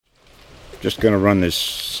just going to run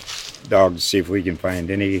this dog to see if we can find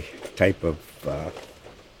any type of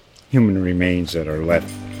human remains that are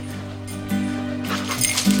left.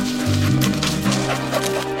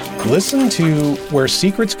 Listen to Where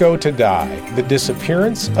Secrets Go to Die, The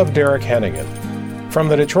Disappearance of Derek Hennigan. From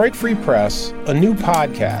the Detroit Free Press, a new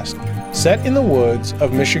podcast set in the woods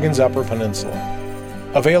of Michigan's Upper Peninsula.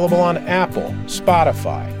 Available on Apple,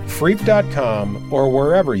 Spotify, Freep.com, or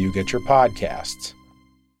wherever you get your podcasts.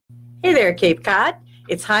 Hey there, Cape Cod.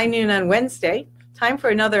 It's high noon on Wednesday. Time for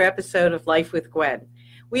another episode of Life with Gwenn.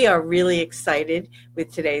 We are really excited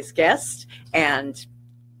with today's guest, and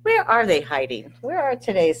where are they hiding? Where are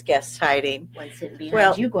today's guests hiding? One sitting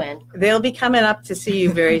behind you, Gwen. They'll be coming up to see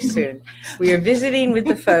you very soon. We are visiting with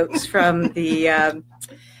the folks from the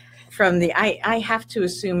I have to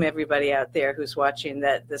assume everybody out there who's watching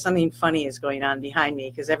that something funny is going on behind me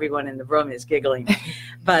because everyone in the room is giggling.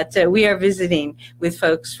 But we are visiting with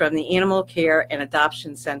folks from the Animal Care and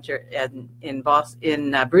Adoption Center in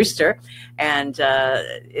Brewster, and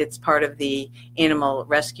it's part of the Animal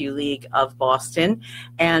Rescue League of Boston.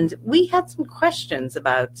 And we had some questions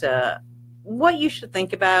about what you should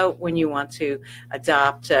think about when you want to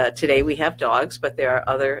adopt. Today we have dogs, but there are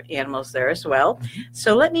other animals there as well.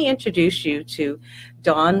 So let me introduce you to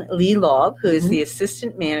Dawn Lee-Laub, who is the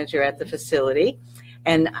assistant manager at the facility.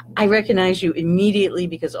 And I recognize you immediately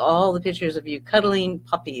because all the pictures of you cuddling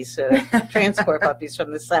puppies, transport puppies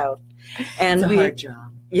from the south. And it's a hard job.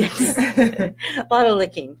 Yes, a lot of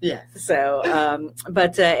licking. Yes. So,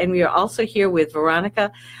 and we are also here with Veronica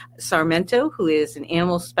Sarmento, who is an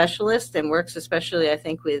animal specialist and works especially, I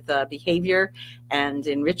think, with behavior and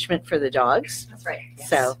enrichment for the dogs. That's right. Yes.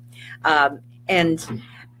 So, and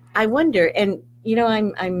I wonder, and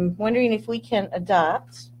I'm wondering if we can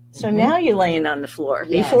adopt. So now you're laying on the floor.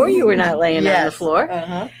 Yes. Before you were not laying on the floor.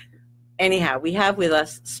 Uh-huh. Anyhow, we have with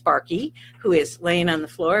us Sparky, who is laying on the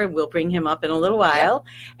floor, and we'll bring him up in a little while,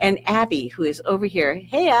 and Abby, who is over here.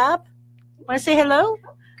 Hey, Ab. Want to say hello?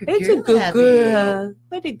 It's a good Abby. Girl.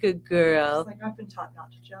 What a good girl. It's like I've been taught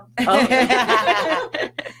not to jump.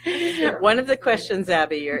 Oh. One of the questions,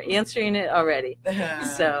 Abby, you're answering it already.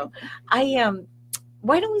 So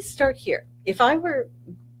why don't we start here? If I were,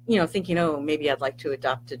 thinking, maybe I'd like to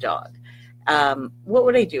adopt a dog, what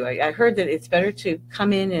would I do? I heard that it's better to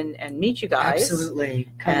come in and meet you guys.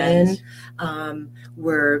 Absolutely. Come in.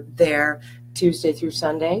 We're there Tuesday through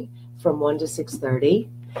Sunday from 1 to 6:30.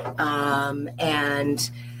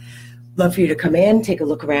 And love for you to come in, take a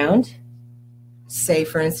look around. Say,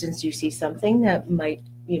 for instance, you see something that might,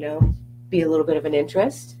 be a little bit of an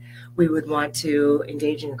interest. We would want to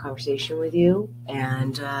engage in a conversation with you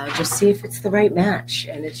and just see if it's the right match.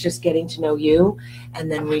 And it's just getting to know you, and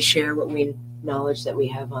then we share knowledge that we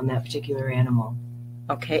have on that particular animal.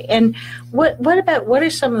 Okay. And what are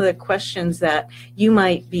some of the questions that you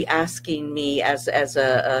might be asking me as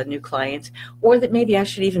a new client, or that maybe I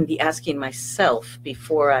should even be asking myself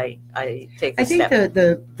before I take the step? I think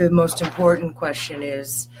the most important question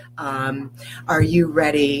is, are you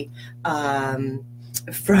ready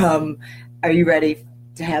are you ready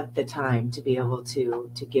to have the time to be able to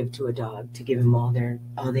give to a dog, to give them all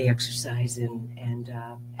the exercise and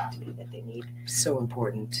activity that they need? So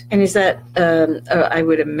important. And is that, I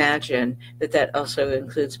would imagine that also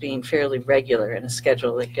includes being fairly regular in a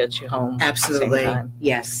schedule that gets you home. Absolutely. At the same time.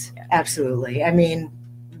 Yes, absolutely. I mean,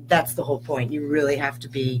 that's the whole point. You really have to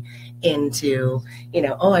be into,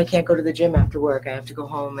 I can't go to the gym after work. I have to go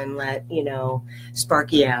home and let,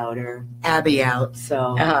 Sparky out or Abby out.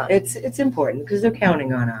 So it's important because they're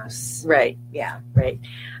counting on us. Right. Yeah. Right.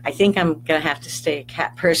 I think I'm going to have to stay a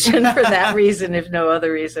cat person for that reason, if no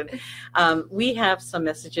other reason. We have some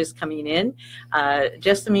messages coming in.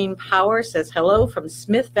 Jessamine Power says hello from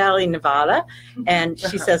Smith Valley, Nevada. And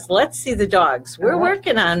she says, let's see the dogs. We're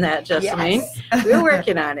working on that, Jessamine. Yes. We're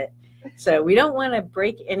working on it. So we don't want to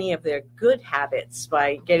break any of their good habits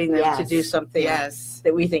by getting them to do something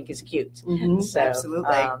that we think is cute. Mm-hmm. So,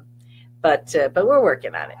 absolutely. But we're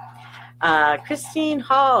working on it. Christine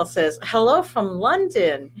Hall says, hello from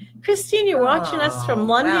London. Christine, you're watching us from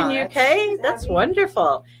London, UK? That's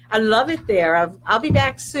wonderful. I love it there. I'll be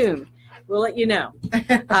back soon. We'll let you know.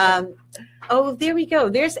 Oh, there we go.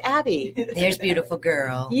 There's Abby. There's beautiful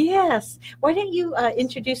girl. Yes. Why don't you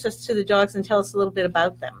introduce us to the dogs and tell us a little bit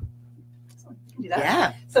about them? Do that.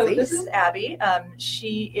 Yeah. So please. This is Abby.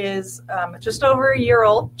 She is just over a year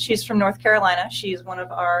old. She's from North Carolina. She's one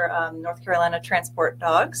of our North Carolina transport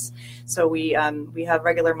dogs. So we have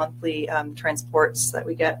regular monthly transports that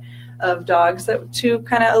we get of dogs to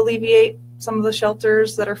kind of alleviate some of the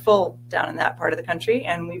shelters that are full down in that part of the country,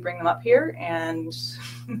 and we bring them up here and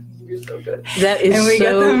You're so good. That is And we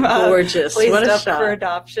so got them, gorgeous. Placed What a up shot. for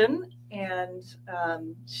adoption, and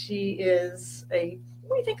she is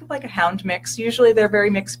we think of like a hound mix. Usually they're very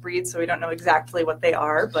mixed breeds, so we don't know exactly what they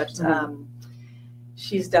are, but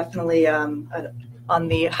she's definitely on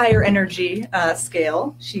the higher energy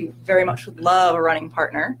scale. She very much would love a running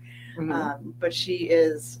partner, but she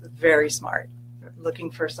is very smart.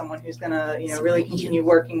 Looking for someone who's going to, really continue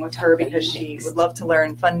working with her because she would love to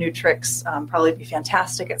learn fun new tricks, probably be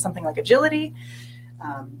fantastic at something like agility.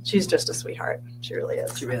 She's just a sweetheart. She really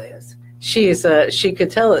is. She really is. She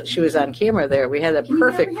could tell that she was on camera there. We had a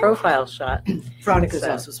perfect profile shot. Veronica's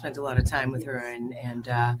also spent a lot of time with her and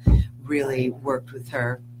really worked with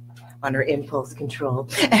her on her impulse control.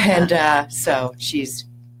 And so she's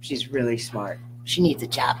really smart. She needs a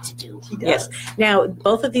job to do. Yes. Now,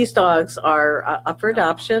 both of these dogs are up for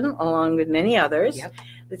adoption, along with many others. Yep.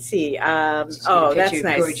 Let's see. That's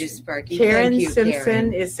Nice. Gorgeous Sparky. Karen Thank you, Simpson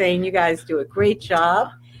Karen. is saying you guys do a great job.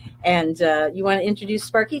 And you want to introduce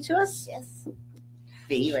Sparky to us? Yes.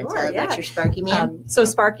 V, you want to Sure, tell about yeah. your Sparky man? So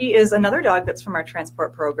Sparky is another dog that's from our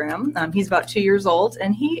transport program. He's about 2 years old,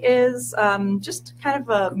 and he is just kind of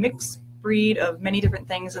a mixed breed of many different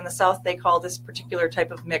things. In the South, they call this particular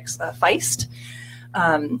type of mix feist,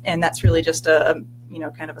 and that's really just a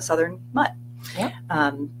kind of a Southern mutt. Yeah.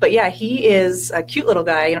 But yeah, he is a cute little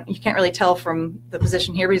guy. You can't really tell from the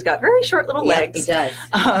position here, but he's got very short little legs. He does.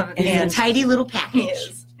 And He's a tidy little he package.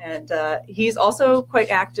 is. And he's also quite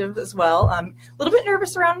active as well. A little bit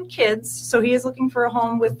nervous around kids, so he is looking for a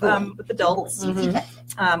home with adults,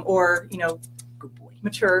 or Good boy.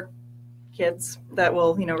 mature kids that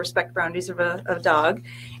will respect boundaries of a dog.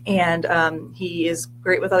 And he is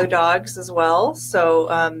great with other dogs as well. So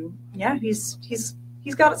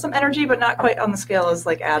he's got some energy, but not quite on the scale as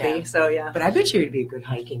like Abby. Yeah. So yeah. But I bet you would be a good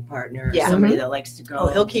hiking partner. Yeah. Somebody that likes to go. Oh,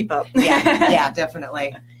 he'll keep up. Yeah,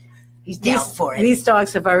 definitely. He's down for it. These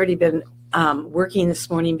dogs have already been working this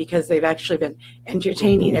morning because they've actually been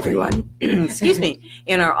entertaining everyone, excuse me,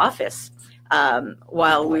 in our office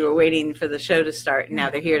while we were waiting for the show to start. And now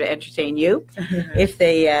they're here to entertain you. If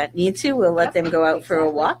they need to, we'll let them go out for a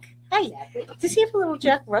walk. Hi. Does he have a little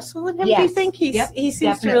Jack Russell in him, do you Yes. think? He seems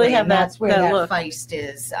Definitely. to really have And that, that's where that that look. feist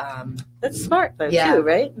is. That's smart, though, Yeah. too,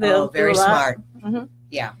 right? They'll do Very a lot. smart. Mhm.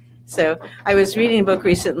 Yeah. So I was reading a book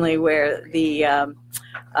recently where the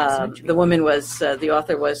woman was, the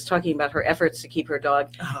author was talking about her efforts to keep her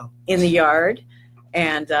dog Oh. in the yard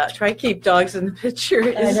and try to keep dogs in the picture.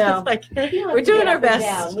 It's know. like, we're doing our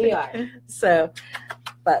best. We are. So,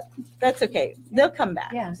 but that's okay. They'll come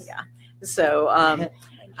back. Yes. Yeah. So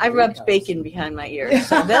I rubbed bacon behind my ears,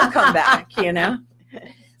 so they'll come back, Little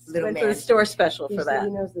Went to the man. store special for He that.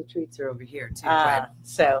 knows the treats are over here too.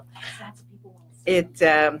 So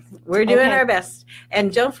we're doing Okay. our best.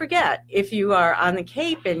 And don't forget, if you are on the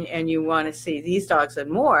Cape and you want to see these dogs and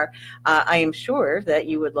more, I am sure that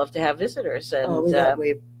you would love to have visitors and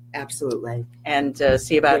we absolutely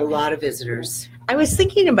see get about. a lot of visitors. I was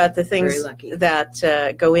thinking about the Very things lucky.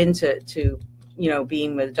 that go into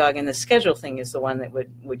being with a dog, and the schedule thing is the one that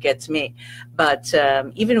would get to me. But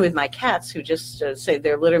even with my cats, who just say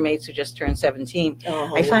they're litter mates who just turned 17,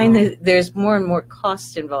 I find that there's more and more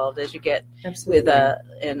cost involved as you get with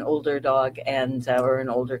an older dog and or an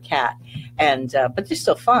older cat, and but they're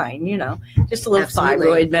still fine, just a little Absolutely.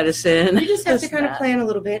 thyroid medicine. You just have to this kind and of plan a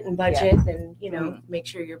little bit and budget, and Mhm. make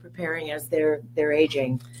sure you're preparing as they're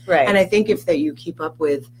aging. that. Right. And I think if that you keep up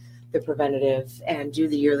with the preventative and do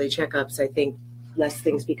the yearly checkups, I think less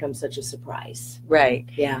things become such a surprise. Right.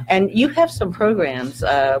 Yeah. And you have some programs,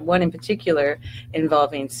 one in particular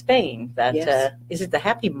involving Spain. That Yes. is it the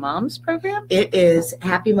Happy Moms program? It is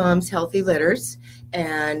Happy Moms Healthy Litters,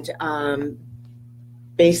 and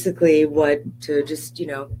basically to just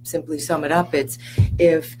simply sum it up, it's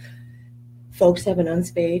if folks have an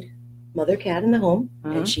unspayed mother cat in the home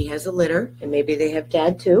Mhm. and she has a litter and maybe they have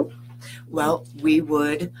dad too, well, we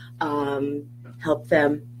would help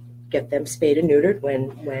them get them spayed and neutered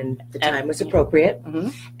when the time was appropriate,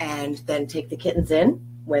 Mhm. and then take the kittens in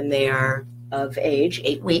when they are of age,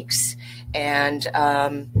 8 weeks, and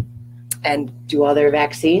do all their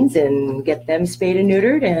vaccines and get them spayed and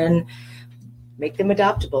neutered and make them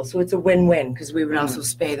adoptable. So it's a win-win, because we would also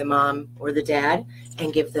spay the mom or the dad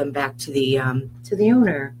and give them back to the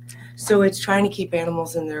owner. So it's trying to keep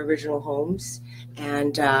animals in their original homes,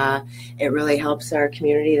 and it really helps our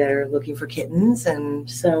community that are looking for kittens, and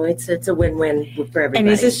so it's a win-win for everybody. And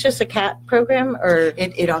is this just a cat program, or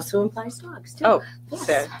It also implies dogs too. oh, yes.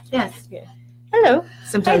 so Yes. hello?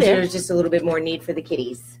 Sometimes Hi there. there's just a little bit more need for the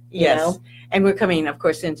kitties. you Yes. know? And we're coming, of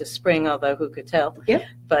course, into spring, although who could tell? Yep.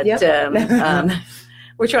 But Yep.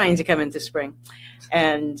 we're trying to come into spring.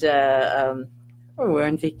 And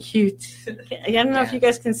aren't they cute? I don't know if you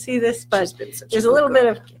guys can see this, but there's a little bit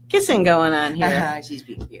of kissing going on here. She's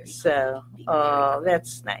being very So,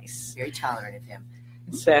 that's nice. very tolerant of him.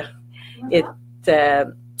 So,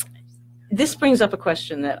 this brings up a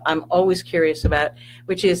question that I'm always curious about,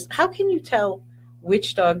 which is how can you tell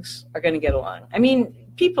which dogs are going to get along? I mean,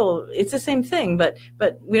 people, it's the same thing, but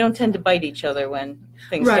we don't tend to bite each other when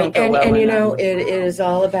things don't go well. And you know, it is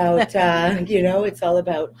all about, it's all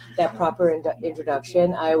about that proper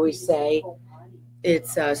introduction. I always say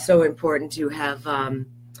it's so important to have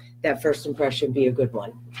that first impression be a good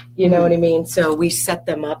one. You know what I mean? So we set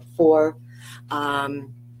them up for a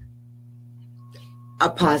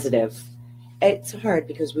positive. It's hard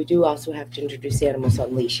because we do also have to introduce animals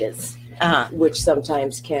on leashes, which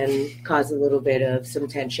sometimes can cause a little bit of some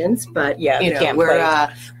tensions. But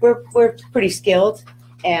we're pretty skilled,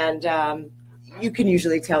 and you can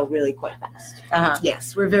usually tell really quite fast.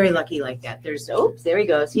 Yes, we're very lucky like that. There he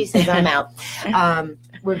goes. He says I'm out.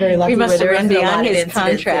 We're very lucky. We must have run beyond his incidences.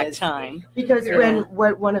 contract time. Because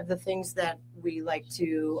one of the things that we like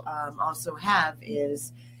to also have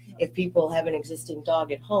is if people have an existing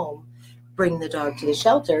dog at home, bring the dog to the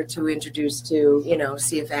shelter to introduce to,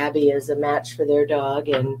 see if Abby is a match for their dog.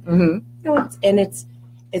 And,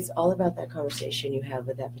 it's all about that conversation you have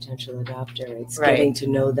with that potential adopter. It's getting to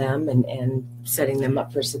know them and setting them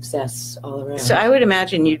up for success all around. So I would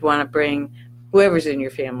imagine you'd want to bring whoever's in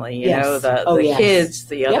your family, you know, the kids,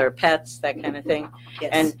 the other pets, that kind of thing.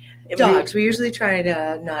 Yes. And dogs, we usually try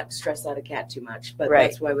to not stress out a cat too much, but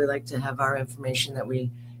that's why we like to have our information that we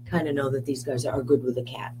kind of know that these guys are good with a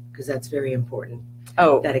cat, because that's very important.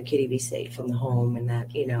 That a kitty be safe in the home, and that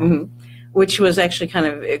which was actually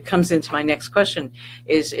it comes into my next question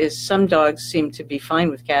is some dogs seem to be fine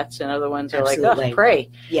with cats and other ones are like, oh, prey.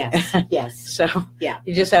 Yes. So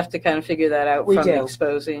you just have to kind of figure that out from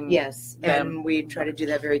exposing. Yes, and we try to do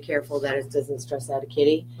that very careful that it doesn't stress out a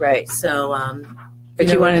kitty. Right. So, but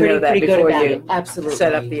you want to know that before you absolutely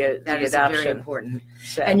set up the adoption. That is very important.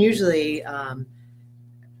 So. And usually,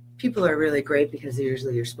 people are really great because they're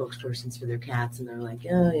usually your spokespersons for their cats, and they're like,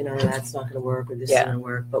 that's not going to work, or this is going to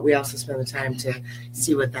work. But we also spend the time to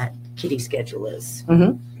see what that kitty schedule is.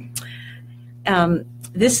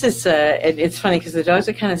 This is it's funny because the dogs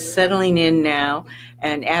are kind of settling in now,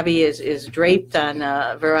 and Abby is draped on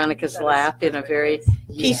Veronica's lap in a very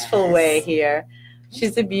peaceful way here.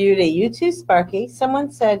 She's a beauty. You too, Sparky.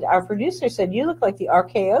 Someone said, our producer said, you look like the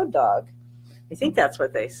RKO dog. I think that's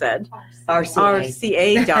what they said.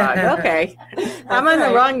 RCA dog. Okay. I'm on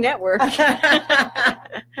the wrong network.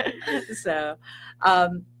 So,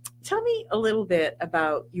 tell me a little bit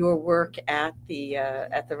about your work at the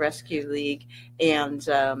Rescue League, and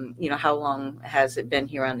how long has it been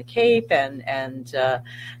here on the Cape, and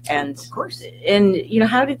of course, and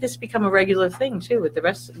how did this become a regular thing too with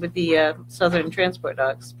the Southern Transport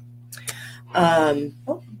Dogs?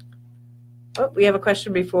 We have a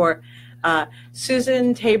question before.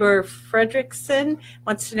 Susan Tabor Fredrickson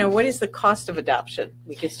wants to know, what is the cost of adoption?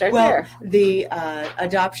 We can start there. The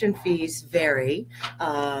adoption fees vary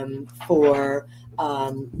for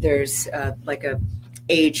there's like a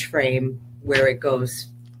age frame where it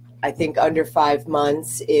goes, I think under 5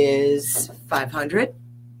 months is $500.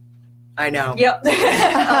 I know. Yep.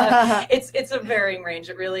 It's a varying range.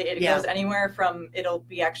 It goes anywhere from, it'll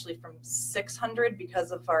be actually from $600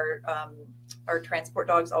 because of our transport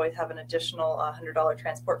dogs always have an additional $100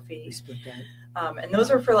 transport fee. And those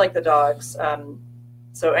are for like the dogs.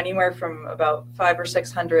 So anywhere from about $500 or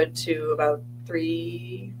 $600 to about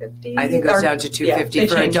 $350. I think it goes down to $250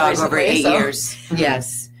 for a dog over 8 years.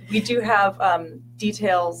 Yes. We do have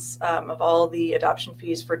details of all the adoption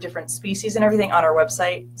fees for different species and everything on our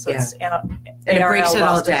website. So it's and it breaks it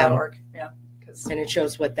all down. Yeah. And it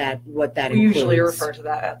shows what that we includes. usually refer to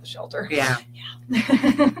that at the shelter. Yeah.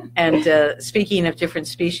 And speaking of different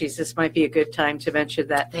species, this might be a good time to mention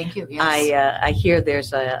that. Thank you. Yes. I hear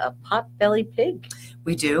there's a pot-belly pig.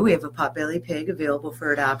 We do. We have a potbelly pig available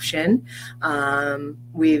for adoption.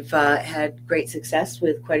 We've had great success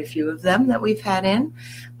with quite a few of them that we've had in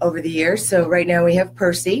over the years. So right now we have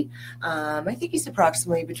Percy. I think he's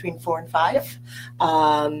approximately between 4 and 5.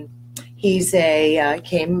 He's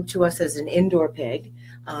came to us as an indoor pig,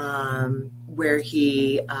 where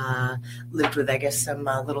he lived with, I guess, some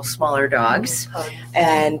little smaller dogs,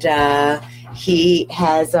 and he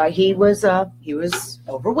was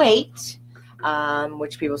overweight.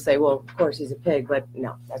 Which people say, well, of course he's a pig, but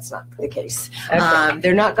no, that's not the case. Okay.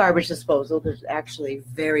 They're not garbage disposal. They're actually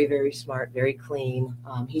very, very smart, very clean.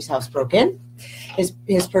 He's housebroken.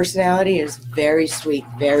 His personality is very sweet,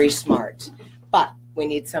 very smart. But we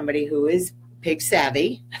need somebody who is pig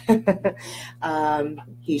savvy.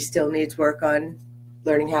 He still needs work on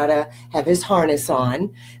learning how to have his harness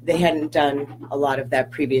on. They hadn't done a lot of that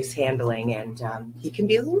previous handling, and he can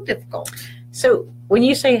be a little difficult. So when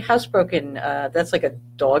you say housebroken, that's like a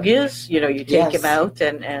dog is? You take Yes. him out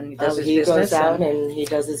and he does his He business? goes out and he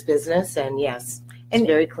does his business, and yes, it's And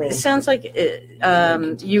very clean. It sounds like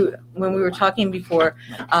when we were talking before,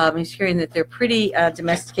 I was hearing that they're pretty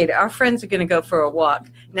domesticated. Our friends are going to go for a walk.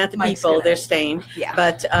 Not the Mike's people, gonna- they're staying. Yeah.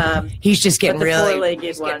 But He's just but getting the really, four-legged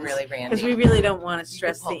he's ones, getting really because randy. we really don't want to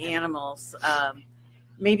stress Good the animals.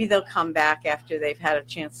 Maybe they'll come back after they've had a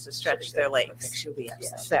chance to stretch their legs. She'll be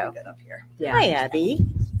upset. So, Good up here. hi, Abby.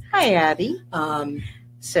 Hi, Abby.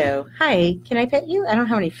 So, hi. Can I pet you? I don't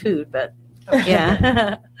have any food, but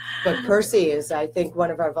yeah. But Percy is, I think,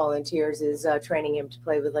 one of our volunteers is training him to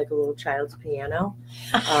play with like a little child's piano,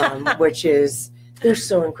 which is, they're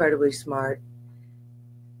so incredibly smart.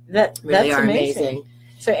 Really Really that's are amazing.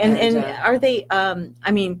 So, and And, are they,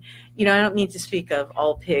 I mean, I don't mean to speak of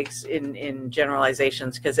all pigs in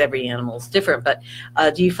generalizations because every animal is different, but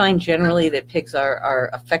do you find generally that pigs are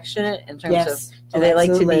affectionate in terms Yes. of, do they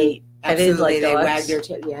like to be petted Absolutely. like They dogs? wag their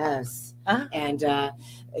tail. Yes. Ah. And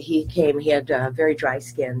he had very dry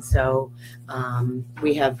skin, so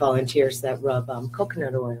we have volunteers that rub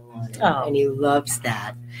coconut oil on it, Oh. and he loves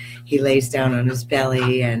that. He lays down on his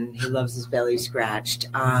belly, and he loves his belly scratched.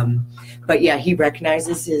 But yeah, he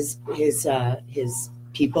recognizes his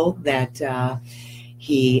people that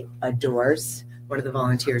he adores. One of the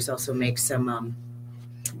volunteers also makes some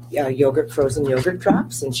frozen yogurt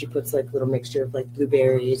drops, and she puts like a little mixture of like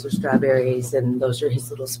blueberries or strawberries, and those are his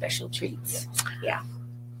little special treats.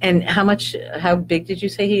 And how big did you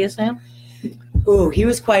say he is now? Oh, he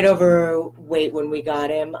was quite overweight when we got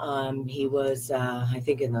him. He was, I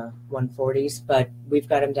think, in the 140s, but we've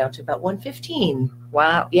got him down to about 115.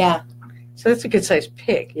 Wow. Yeah. So that's a good sized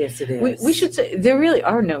pig. Yes, it is. We should say there really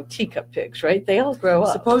are no teacup pigs, right? They all grow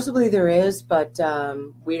up. Supposedly there is, but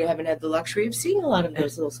we haven't had the luxury of seeing a lot of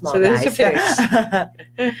those little small So there's guys. a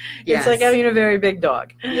pig. It's like having a very big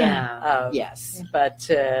dog. Yeah. Yes. But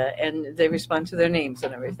and they respond to their names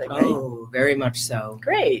and everything, right? Oh, very much so.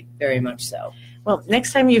 Great. Very much so. Well,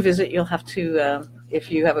 next time you visit, you'll have to, if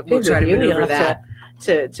you have a pig We'll try with to you, maneuver you'll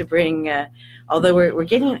have to bring. Although we're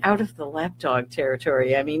getting out of the lap dog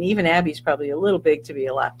territory. I mean, even Abby's probably a little big to be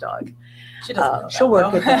a lap dog. She doesn't know She'll that, work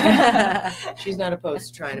though. with that. She's not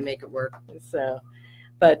opposed to trying to make it work. So,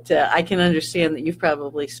 but I can understand that you've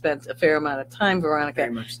probably spent a fair amount of time, Veronica,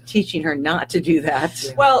 Very much so. teaching her not to do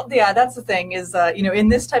that. Well, yeah, that's the thing is, in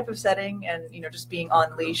this type of setting and, just being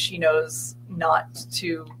on leash, she knows not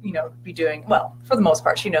to, be doing, well, for the most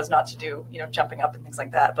part, she knows not to do, jumping up and things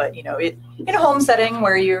like that. But, in a home setting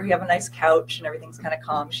where you have a nice couch and everything's kind of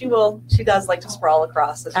calm, she does like to sprawl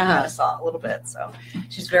across, as we kind of saw a little bit. So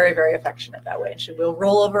she's very, very affectionate that way. And she will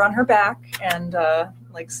roll over on her back and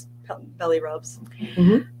likes belly rubs.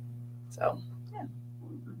 Mhm. So,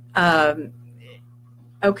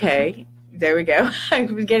 Okay, there we go.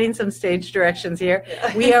 I'm getting some stage directions here.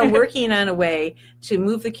 We are working on a way to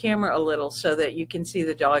move the camera a little so that you can see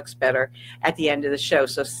the dogs better at the end of the show.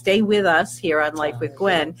 So stay with us here on Life with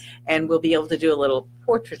Gwenn, and we'll be able to do a little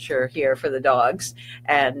portraiture here for the dogs.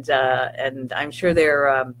 And I'm sure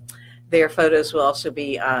their photos will also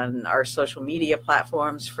be on our social media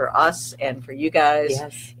platforms for us and for you guys.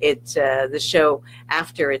 Yes. The show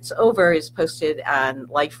after it's over is posted on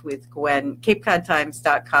Life with Gwenn,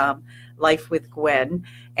 CapeCodTimes.com, Life with Gwenn,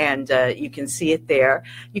 and you can see it there.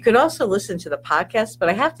 You could also listen to the podcast, but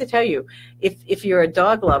I have to tell you, if you're a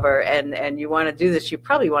dog lover and you want to do this, you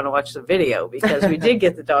probably want to watch the video because we did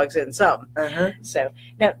get the dogs in some. Uh-huh. So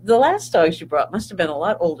now the last dogs you brought must have been a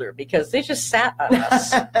lot older because they just sat on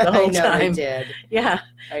us the whole I know time. they did. Yeah,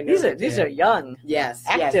 I know these are young. yes,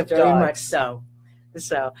 active yes, very dogs. much so.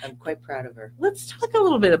 So I'm quite proud of her. let's talk a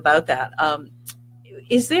little bit about that.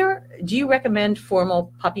 Do you recommend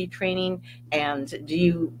formal puppy training, and do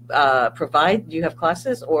you do you have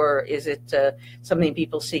classes, or is it something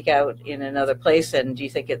people seek out in another place? And do you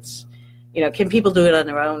think it's, can people do it on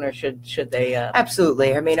their own, or should they?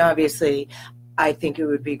 Absolutely. I mean, obviously, I think it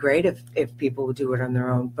would be great if people would do it on their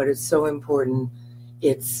own, but it's so important.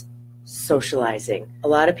 It's socializing. A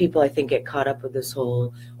lot of people, I think, get caught up with this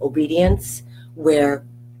whole obedience, where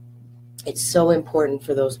it's so important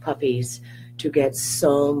for those puppies to get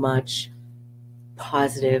so much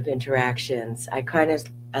positive interactions. I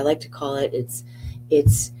like to call it,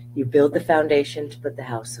 it's you build the foundation to put the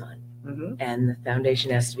house on. Mhm. And the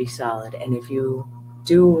foundation has to be solid. And if you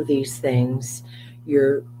do these things,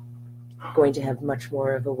 you're going to have much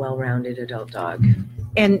more of a well-rounded adult dog.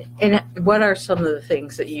 And what are some of the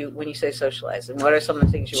things that when you say socialize, and what are some of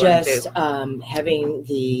the things you want to do? Just having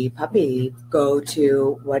the puppy go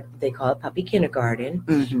to what they call a puppy kindergarten,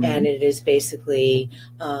 and it is basically,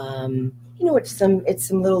 it's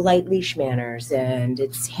some little light leash manners, and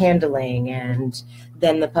it's handling, and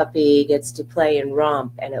then the puppy gets to play and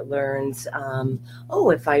romp, and it learns,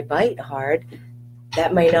 if I bite hard,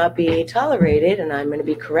 that might not be tolerated, and I'm going to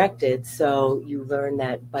be corrected. So you learn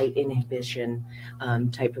that bite inhibition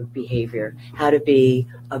type of behavior, how to be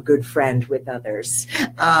a good friend with others.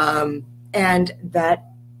 And that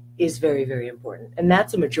is very, very important. And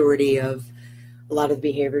that's a majority of a lot of the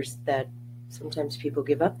behaviors that sometimes people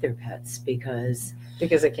give up their pets because they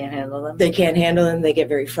can't handle them. They can't handle them. They get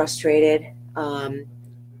very frustrated.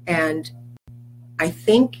 And I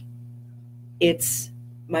think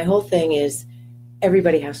my whole thing is,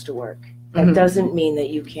 everybody has to work. That doesn't mean that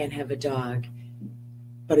you can't have a dog,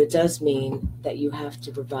 but it does mean that you have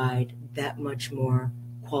to provide that much more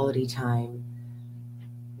quality time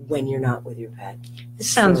when you're not with your pet.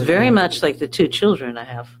 This sounds very much like the 2 children I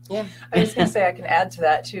have. Yeah. I was going to say I can add to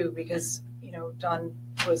that too, because, Don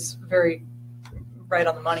was very right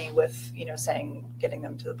on the money with, saying getting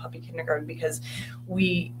them to the puppy kindergarten, because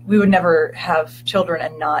we would never have children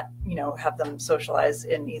and not, have them socialize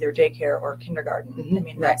in either daycare or kindergarten. I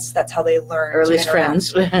mean, that's how they learn. Or at least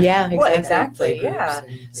friends. Yeah, exactly. Well, exactly. Yeah.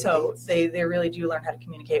 So they really do learn how to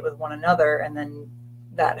communicate with one another, and then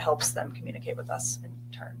that helps them communicate with us in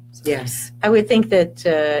turn. So. Yes. I would think that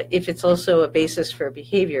if it's also a basis for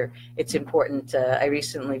behavior, it's important. I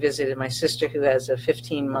recently visited my sister who has a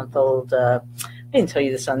 15-month-old. I didn't tell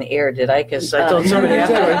you this on the air, did I? Because I told somebody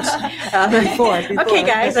afterwards. Before. Okay,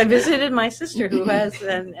 guys, I visited my sister who has,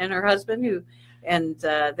 and her husband and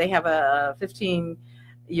they have a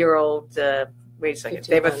 15-year-old. Wait a second.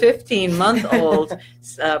 They have a 15-month-old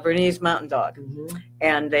Bernese Mountain Dog,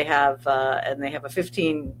 and they have a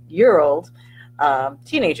 15-year-old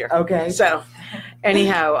teenager. Okay. So,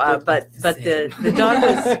 anyhow, but the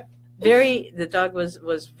dog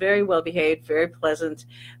was very well behaved, very pleasant,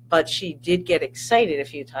 but she did get excited a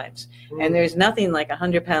few times, and there's nothing like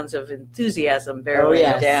 100 pounds of enthusiasm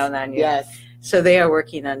barreling down on you. Yes. So they are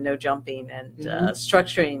working on no jumping and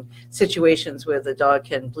structuring situations where the dog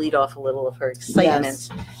can bleed off a little of her excitement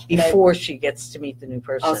before she gets to meet the new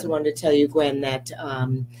person. I also wanted to tell you, Gwen, that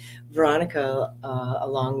Veronica,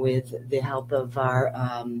 along with the help of our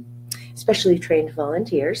specially trained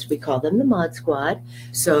volunteers, we call them the Mod Squad,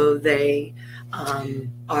 so they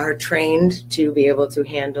are trained to be able to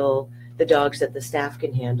handle the dogs that the staff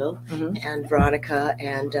can handle. And Veronica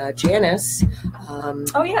and Janice.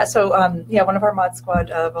 So one of our Mod Squad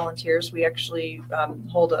volunteers, we actually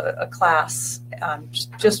hold a class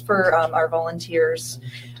just for our volunteers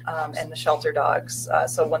and the shelter dogs.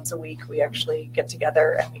 So once a week we actually get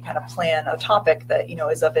together and we kind of plan a topic that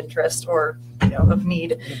is of interest or of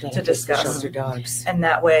need to discuss. Shelter dogs. And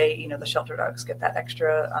that way, the shelter dogs get that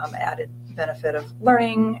extra added benefit of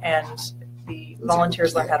learning, and the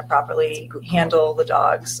volunteers learn how to properly handle the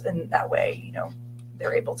dogs, and that way,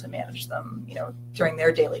 they're able to manage them, during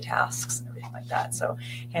their daily tasks and everything like that. So,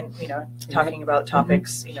 and, talking about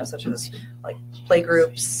topics, such as like play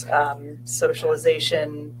groups,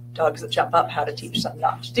 socialization, dogs that jump up, how to teach them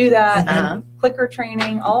not to do that, and clicker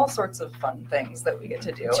training, all sorts of fun things that we get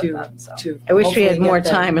to do with them. So. I wish we had more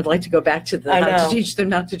time. I'd like to go back to to teach them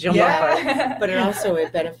not to jump up. But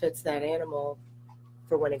it benefits that animal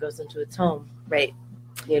for when it goes into its home. Right.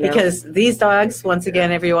 Because these dogs, once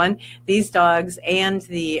again, everyone, these dogs and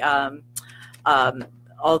the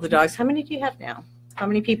all the dogs, how many do you have now? How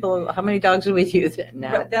many dogs are with you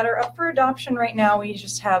now? That are up for adoption right now, we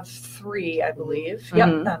just have 3, I believe.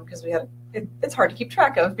 Because we have, it's hard to keep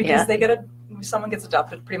track of because someone gets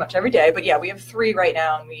adopted pretty much every day. But we have 3 right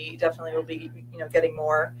now, and we definitely will be, getting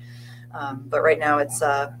more. But right now it's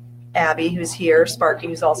Abby, who's here, Sparky,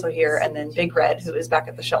 who's also here, and then Big Red, who is back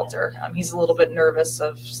at the shelter. He's a little bit nervous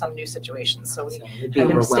of some new situations, so we have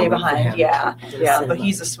him stay behind. But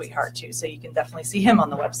he's a sweetheart too, so you can definitely see him on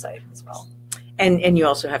the website as well. And you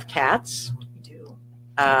also have cats. We do.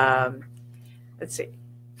 Let's see.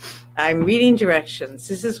 I'm reading directions.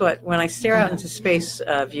 This is when I stare out into space,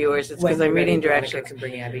 viewers, it's because I'm reading directions. I can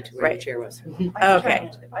bring Abby to where the chair was. Okay.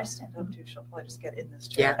 If I stand up too, she'll probably just get in this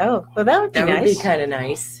chair. Yeah. Oh, well, that would be nice. That would be kind of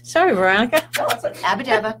nice. Sorry, Veronica. Abby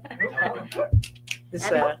Dabba.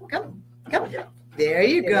 Come. There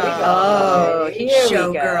you go. Oh, here Show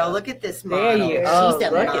we go. girl, look at this model. There you go. She's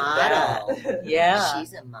a Look model. at that. Yeah.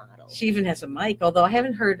 She's a model. She even has a mic, although I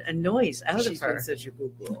haven't heard a noise out She's of her. been such a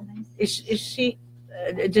good girl. Is she?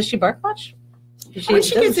 Does she bark much? She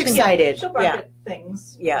gets excited. She'll bark Yeah. at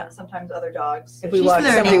things. Yeah. Sometimes other dogs. If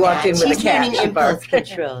somebody walked in with She's a cat, learning she'd impulse bark.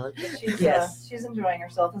 control. She's she's enjoying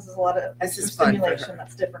herself. This is a lot of This extra is fun for stimulation her.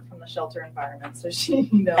 that's different from the shelter environment. So she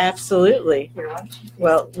knows. Absolutely. Here, one.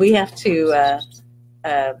 Well, we have to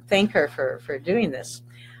thank her for doing this.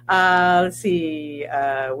 Let's see.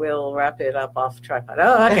 We'll wrap it up off tripod.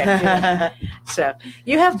 Oh, okay. So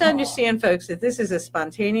you have to understand, folks, that this is a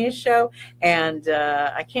spontaneous show, and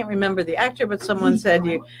I can't remember the actor, but someone said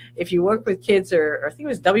if you work with kids, or I think it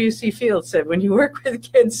was W.C. Fields said, when you work with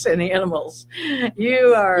kids and animals,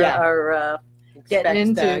 you are getting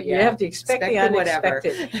into. You have to expect the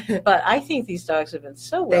unexpected. But I think these dogs have been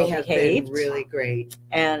so well behaved. Been really great,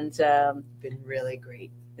 and been really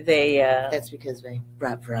great. They That's because they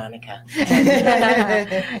brought Veronica.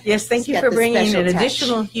 yes, thank you She's got for the bringing special an touch.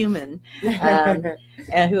 additional human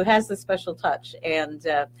who has the special touch. And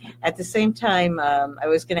at the same time, I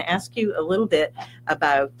was going to ask you a little bit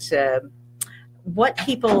about what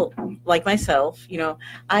people like myself,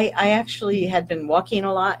 I actually had been walking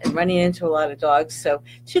a lot and running into a lot of dogs. So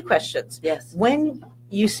 2 questions. Yes. When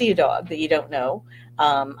you see a dog that you don't know,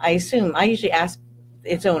 I usually ask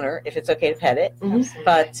its owner if it's okay to pet it. Mm-hmm.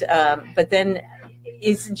 But then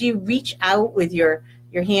do you reach out with your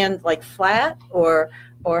hand like flat, or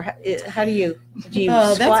how do you Oh,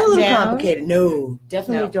 squat that's a little down? complicated. No,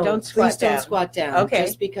 definitely No, don't squat Please don't down. squat down. Okay.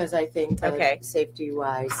 Just because I think that Okay. safety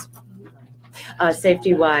wise,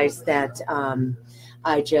 that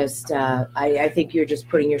I think you're just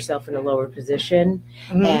putting yourself in a lower position,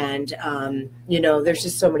 Mhm. and there's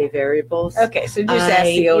just so many variables. Okay, so just ask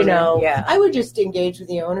the owner. Yeah. I would just engage with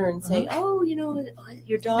the owner and say, "Oh,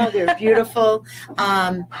 your dog, they're beautiful."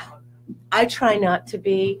 I try not to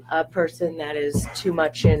be a person that is too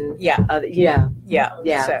much in. Yeah. Yeah.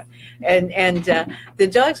 Yeah. So, and the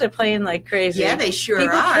dogs are playing like crazy. Yeah, they sure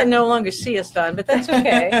People are. can no longer see us, Don, but that's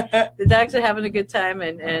okay. The dogs are having a good time,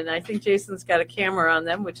 and I think Jason's got a camera on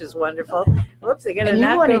them, which is wonderful. Whoops, they got to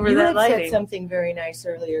knock over you that had lighting. said something very nice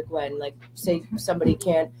earlier, Gwen. Like, say somebody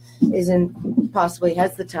possibly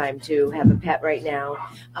has the time to have a pet right now.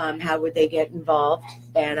 How would they get involved?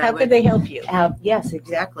 And How could they help you? Yes,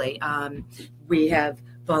 exactly. We have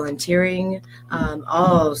volunteering,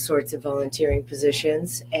 all sorts of volunteering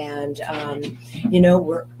positions, and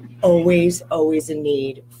we're always in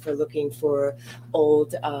need for looking for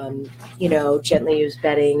old, gently used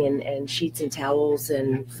bedding and sheets and towels,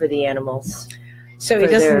 and for the animals. So for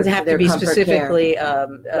it doesn't their- have their to be comfort specifically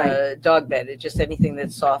Right. dog bed. It's just anything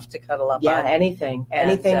that's soft to cuddle up Yeah, on. anything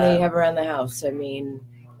And, they have around the house. I mean,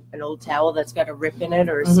 an old towel that's got a rip in it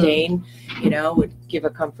or a Mhm. stain, would give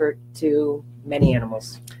a comfort to many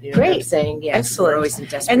animals. You know what I'm Great. saying? Yes, Excellent. we're always in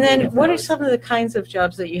desperate And need then of what are those. some of the kinds of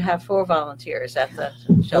jobs that you have for volunteers at the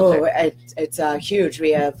shelter? It's huge.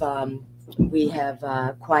 We have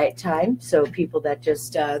quiet time, so people that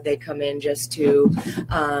just they come in just to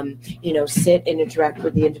sit and interact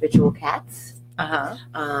with the individual cats.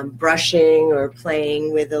 Brushing or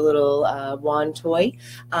playing with a little wand toy.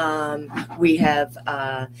 We have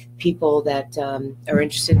people that are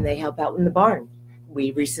interested and they help out in the barn.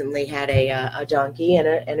 We recently had a donkey and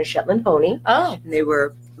a Shetland pony. Oh. And they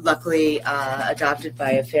were luckily adopted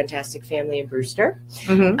by a fantastic family in Brewster.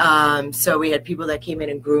 Mm-hmm. So we had people that came in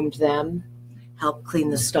and groomed them, helped clean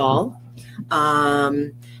the stall.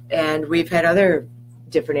 And we've had other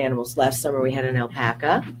different animals. Last summer we had an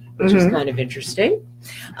alpaca, which was kind of interesting.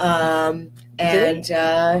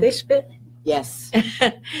 They spit. Yes.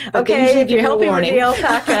 But they Okay, usually if you're give you a helping with warning. the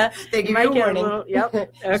alpaca, They you give might you a get warning. little. Yep.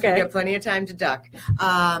 You Okay. got plenty of time to duck.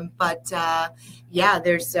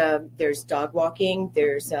 There's dog walking.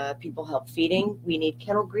 There's people help feeding. We need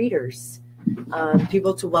kennel greeters.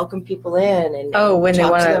 People to welcome people in and When they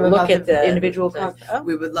talk want to to them look about at the individual. Oh.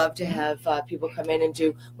 We would love to have people come in and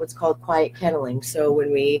do what's called quiet kenneling. So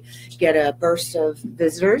when we get a burst of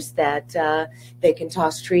visitors, that they can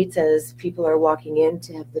toss treats as people are walking in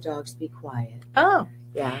to have the dogs be quiet. Oh.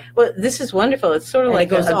 Yeah. Well, this is wonderful. It's sort of And like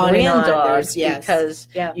it goes a on and grand on. dog There's- yes. because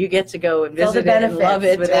Yeah. you get to go and All the visit it and love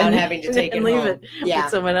it without and, having to take and it leave home. it Yeah.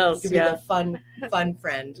 with someone else. It could be Yeah. the fun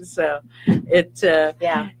friend. So it.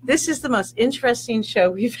 Yeah. This is the most interesting show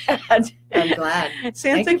we've had. I'm glad.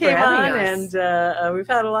 Santa Thank you for came on, having us. and we've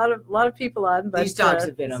had a lot of people on. But These dogs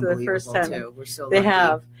have been it's the unbelievable first time too. We're so they lucky.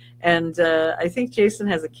 have. And I think Jason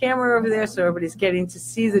has a camera over there, so everybody's getting to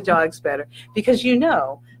see the dogs better. Because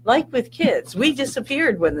like with kids, we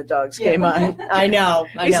disappeared when the dogs came on. I know.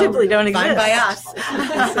 I We know. simply don't exist. Fine by us.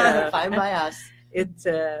 So- Fine by us.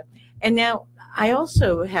 And now I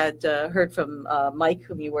also had heard from Mike,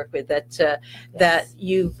 whom you work with, that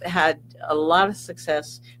you've had a lot of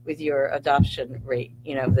success with your adoption rate.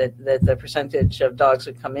 You know, that the percentage of dogs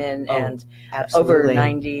would come in and over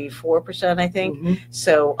 94%, I think. Mm-hmm.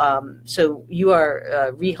 So you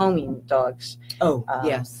are rehoming dogs.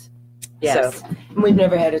 Yes. Yes, So, and we've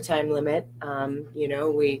never had a time limit. You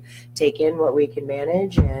know, we take in what we can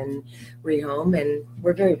manage and rehome, and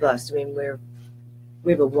we're very blessed. I mean, we're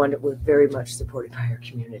very much supported by our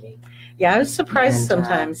community. yeah, I was surprised And,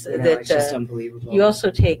 sometimes you know, that it's just unbelievable. you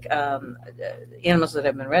also take animals that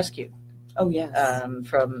have been rescued Oh yes,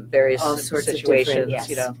 from various all sorts situations, of different. Yes,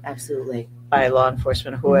 you know, absolutely. by law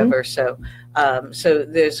enforcement or whoever. So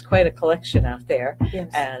there's quite a collection out there, Yes.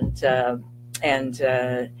 and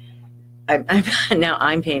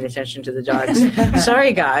I'm paying attention to the dogs.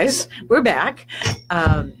 Sorry, guys, we're back.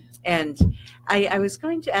 And I was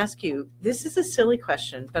going to ask you, this is a silly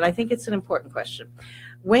question, but I think it's an important question.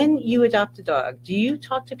 When you adopt a dog, do you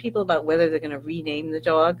talk to people about whether they're going to rename the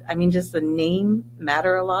dog? I mean, does the name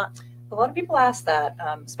matter a lot? A lot of people ask that,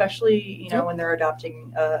 especially when they're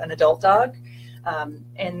adopting an adult dog.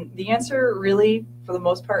 And the answer really, for the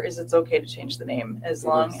most part, is it's okay to change the name as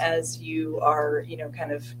long as you are,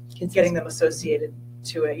 kind of getting them associated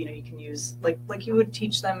to it. You can use like you would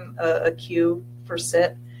teach them a cue for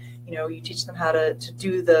sit. You teach them how to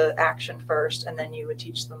do the action first, and then you would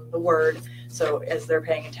teach them the word. So as they're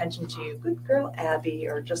paying attention to you, good girl, Abby,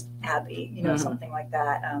 or just Abby, something like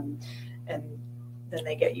that. And then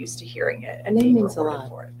they get used to hearing it. A name means a rewarded lot.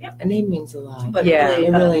 for it. Yep. A name means a lot. But Yeah. really,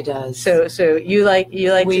 It really does. So you like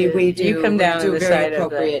we do. you come down we do on the very side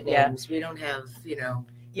appropriate of the names. We don't have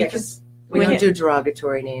because we When don't you- do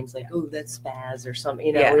derogatory names like that's Spaz or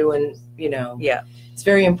something. Yeah. We wouldn't. Yeah. It's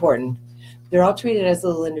very important. They're all treated as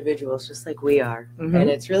little individuals, just like we are, Mhm. and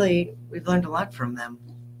it's really we've learned a lot from them.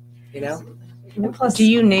 And plus, Do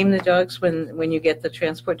you name the dogs when you get the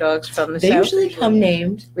transport dogs from the They south? usually come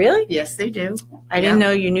named. Really? Yes, they do. I didn't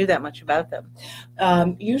know you knew that much about them.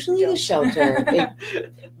 Usually the shelter.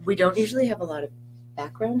 We don't usually have a lot of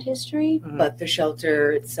background history, Mhm. but the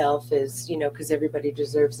shelter itself is, because everybody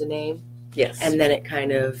deserves a name, Yes. and then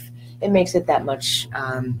it makes it that much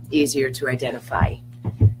easier to identify.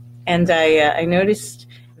 And I noticed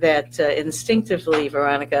that instinctively,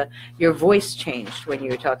 Veronica, your voice changed when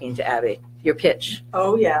you were talking to Abby, your pitch.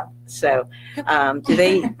 oh yeah, So do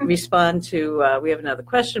they respond to, we have another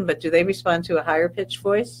question, but do they respond to a higher pitch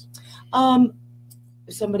voice?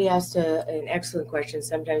 Somebody asked an excellent question.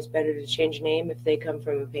 Sometimes better to change name if they come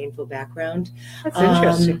from a painful background. That's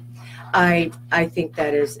interesting. I think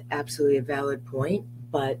that is absolutely a valid point,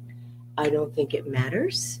 but I don't think it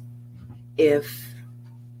matters if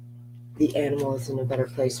the animal is in a better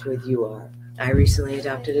place where you are. I recently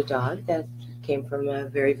adopted a dog that came from a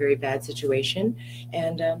very, very bad situation,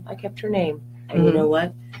 and I kept her name. And you know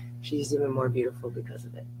what? She's even more beautiful because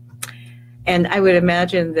of it. And I would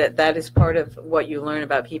imagine that is part of what you learn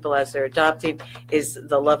about people as they're adopting is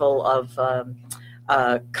the level of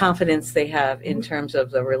confidence they have in terms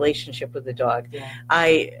of the relationship with the dog. Yeah.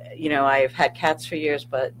 I've had cats for years,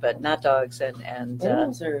 but not dogs, and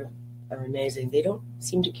Animals are amazing. They don't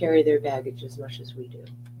seem to carry their baggage as much as we do.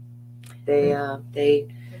 They're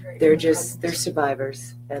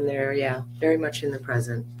survivors, and they're very much in the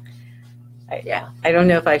present. I don't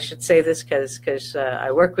know if I should say this because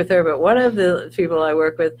I work with her, but one of the people I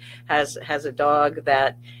work with has a dog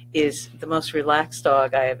that is the most relaxed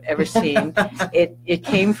dog I have ever seen. It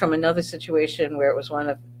came from another situation where it was one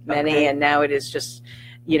of many, and now it is just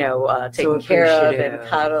taken care of and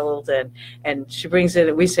coddled, and she brings it,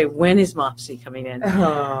 and we say, when is Mopsy coming in?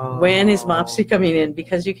 Oh. When is Mopsy coming in?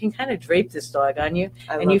 Because you can kind of drape this dog on you,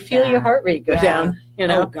 and you feel your heart rate go down,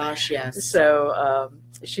 Oh gosh, yes. So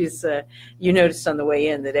she's, you noticed on the way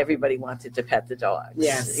in that everybody wanted to pet the dogs.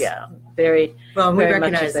 Yes. Yeah. Very, Well, we very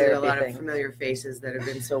much recognize a there are a lot therapy of thing. familiar faces that have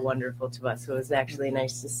been so wonderful to us, so it's actually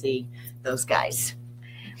nice to see those guys.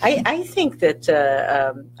 I think that,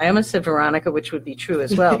 I almost said Veronica, which would be true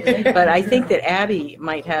as well, but I think that Abby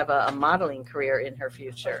might have a modeling career in her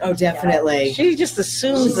future. Oh, definitely. She just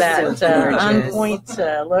assumes She's that so on gorgeous. point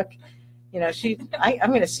look. I'm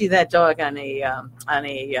going to see that dog on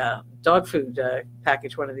a dog food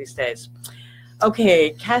package one of these days. Okay,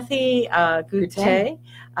 Kathy Goutet,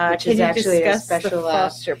 Which can is you actually a discuss special, the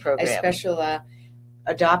foster program? A special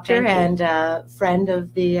adopter Thank you. and friend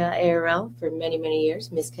of the ARL for many, many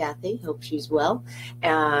years, Miss Kathy. Hope she's well.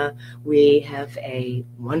 We have a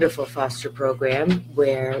wonderful foster program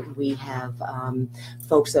where we have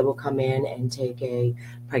folks that will come in and take a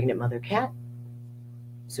pregnant mother cat,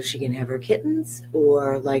 so she can have her kittens.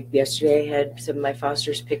 Or like yesterday, I had some of my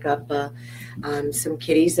fosters pick up some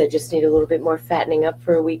kitties that just need a little bit more fattening up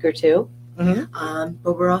for a week or two. Mm-hmm.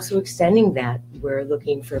 But we're also extending that. We're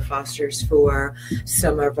looking for fosters for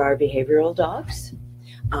some of our behavioral dogs.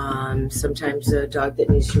 Sometimes a dog that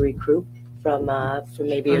needs to recruit from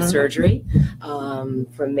maybe a surgery,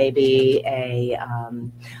 from maybe a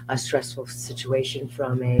stressful situation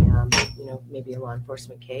from a maybe a law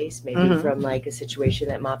enforcement case, maybe from like a situation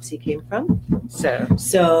that Mopsy came from.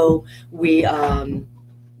 So we're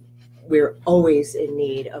always in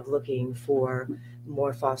need of looking for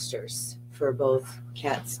more fosters for both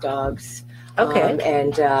cats, dogs,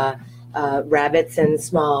 and rabbits and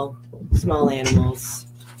small animals.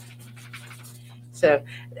 So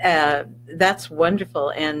that's wonderful.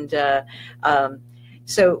 And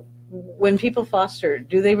so when people foster,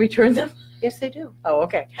 do they return them? Yes, they do. Oh,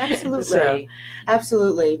 okay. Absolutely.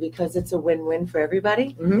 Absolutely, because it's a win-win for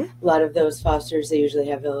everybody. Mm-hmm. A lot of those fosters, they usually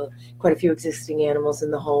have quite a few existing animals in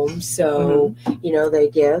the home. So, they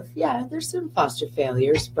give. Yeah, there's some foster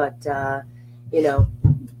failures, but,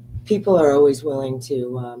 people are always willing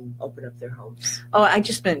to open up their homes. Oh, I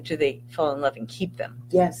just meant, do they fall in love and keep them?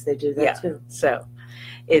 Yes, they do that too. So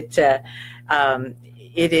it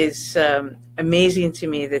is amazing to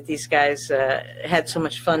me that these guys had so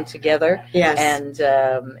much fun together. Yes. And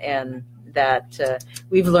that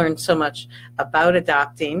we've learned so much about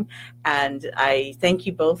adopting. And I thank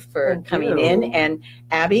you both for coming in. And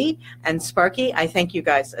Abby and Sparky, I thank you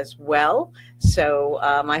guys as well. So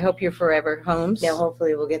I hope you're forever homes. Now,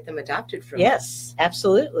 hopefully we'll get them adopted from Yes,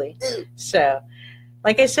 absolutely. So,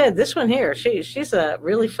 like I said, this one here, she's a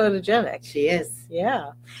really photogenic. She is.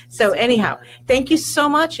 Yeah. So anyhow, thank you so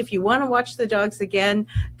much. If you want to watch the dogs again,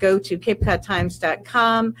 go to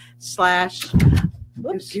CapeCodTimes.com/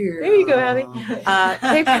 Whoops. There you go, Abby.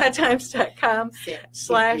 CapeCodTimes.com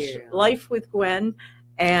 / Life with Gwenn.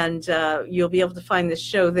 And you'll be able to find this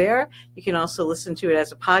show there. You can also listen to it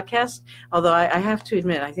as a podcast, although I have to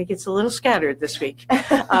admit, I think it's a little scattered this week.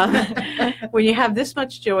 When you have this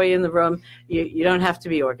much joy in the room, you don't have to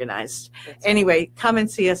be organized. Anyway, come and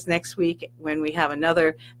see us next week when we have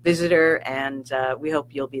another visitor, and we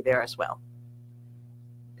hope you'll be there as well.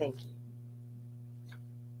 Thank you.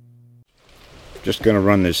 Just going to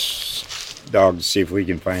run this dog to see if we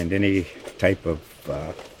can find any type of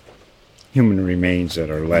human remains that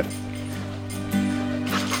are left.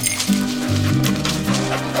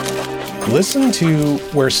 Listen to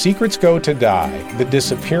Where Secrets Go to Die, The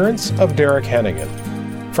Disappearance of Derek Hennigan.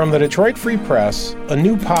 From the Detroit Free Press, a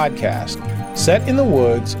new podcast set in the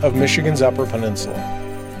woods of Michigan's Upper Peninsula.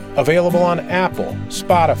 Available on Apple,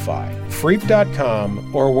 Spotify,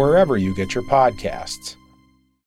 Freep.com, or wherever you get your podcasts.